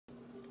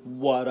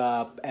What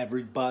up,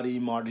 everybody?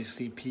 Marty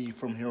CP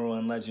from Hero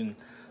and Legend.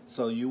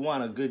 So you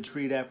want a good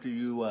treat after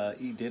you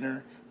eat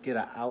dinner? Get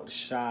an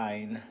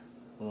Outshine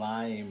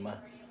lime,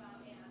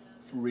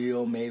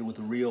 made with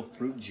real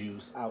fruit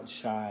juice.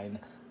 Outshine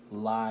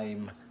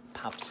lime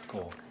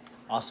popsicle,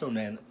 also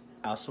known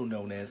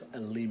as a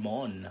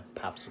lemon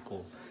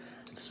popsicle.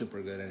 It's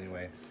super good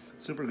anyway.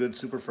 Super good,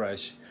 super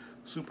fresh,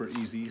 super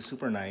easy,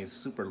 super nice,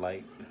 super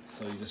light.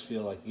 So you just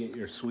feel like you get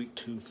your sweet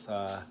tooth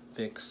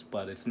fix,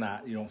 but it's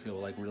not, you don't feel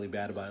like really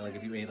bad about it. Like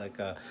if you ate like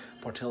a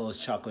Portillo's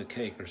chocolate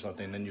cake or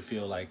something, then you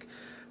feel like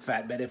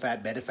Fat Betty,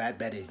 Fat Betty, Fat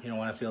Betty. You don't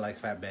want to feel like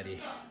Fat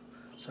Betty.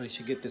 So you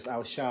should get this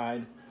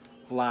Outshine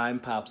lime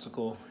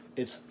popsicle.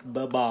 It's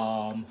the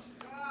bomb.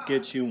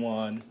 Get you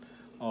one.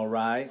 All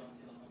right.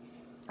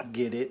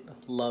 Get it,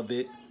 love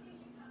it,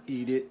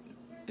 eat it,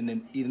 and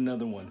then eat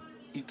another one.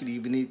 You could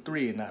even eat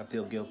 3 and not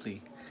feel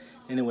guilty.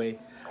 Anyway,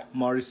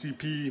 Marty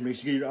CP, make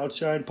sure you get your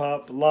Outshine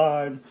Pop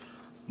lime.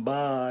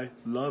 Bye.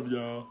 Love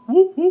y'all.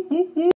 Woo, woo, woo, woo.